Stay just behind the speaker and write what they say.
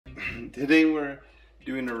Today we're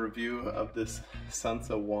doing a review of this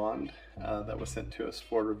Sunsa wand that was sent to us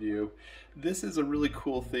for review. This is a really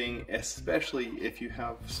cool thing, especially if you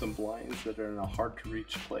have some blinds that are in a hard to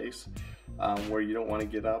reach place where you don't want to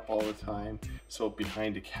get up all the time. So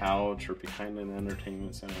behind a couch or behind an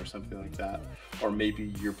entertainment center or something like that. Or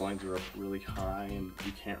maybe your blinds are up really high and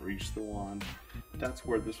you can't reach the wand. That's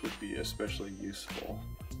where this would be especially useful.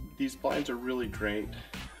 These blinds are really great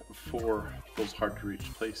for those hard to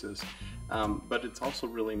reach places, but it's also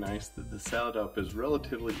really nice that the setup is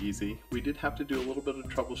relatively easy. We did have to do a little bit of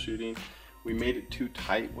troubleshooting. We made it too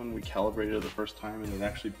tight when we calibrated it the first time and it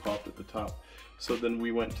actually popped at the top. So then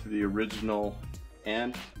we went to the original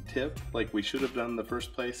and tip like we should have done in the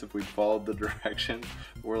first place if we followed the directions.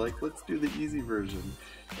 We're like, let's do the easy version.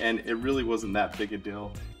 And it really wasn't that big a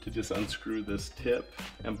deal to just unscrew this tip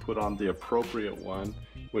and put on the appropriate one,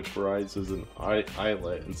 which provides as an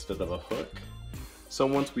eyelet instead of a hook. So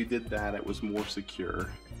once we did that, it was more secure.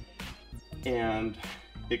 And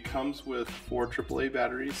it comes with 4 AAA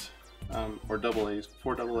batteries, or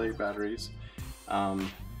four AA batteries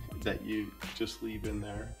that you just leave in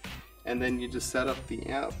there. And then you just set up the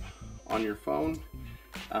app on your phone.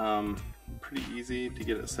 Pretty easy to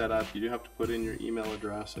get it set up. You do have to put in your email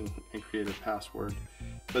address and create a password.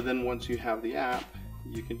 But then once you have the app,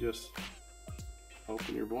 you can just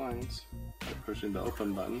open your blinds by pushing the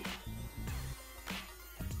open button.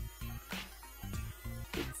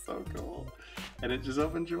 It's so cool. And it just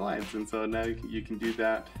opens your blinds. And so now you can do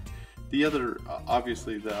that. The other,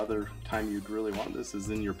 obviously the other time you'd really want this is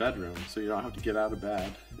in your bedroom, so you don't have to get out of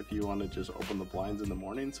bed. If you want to just open the blinds in the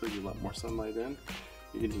morning so you let more sunlight in,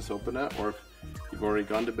 you can just open it, or if you've already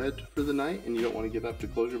gone to bed for the night and you don't want to get up to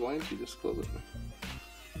close your blinds, you just close it.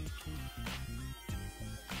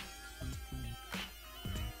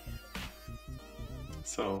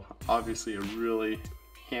 So obviously a really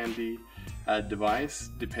handy device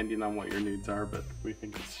depending on what your needs are, but we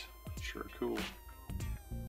think it's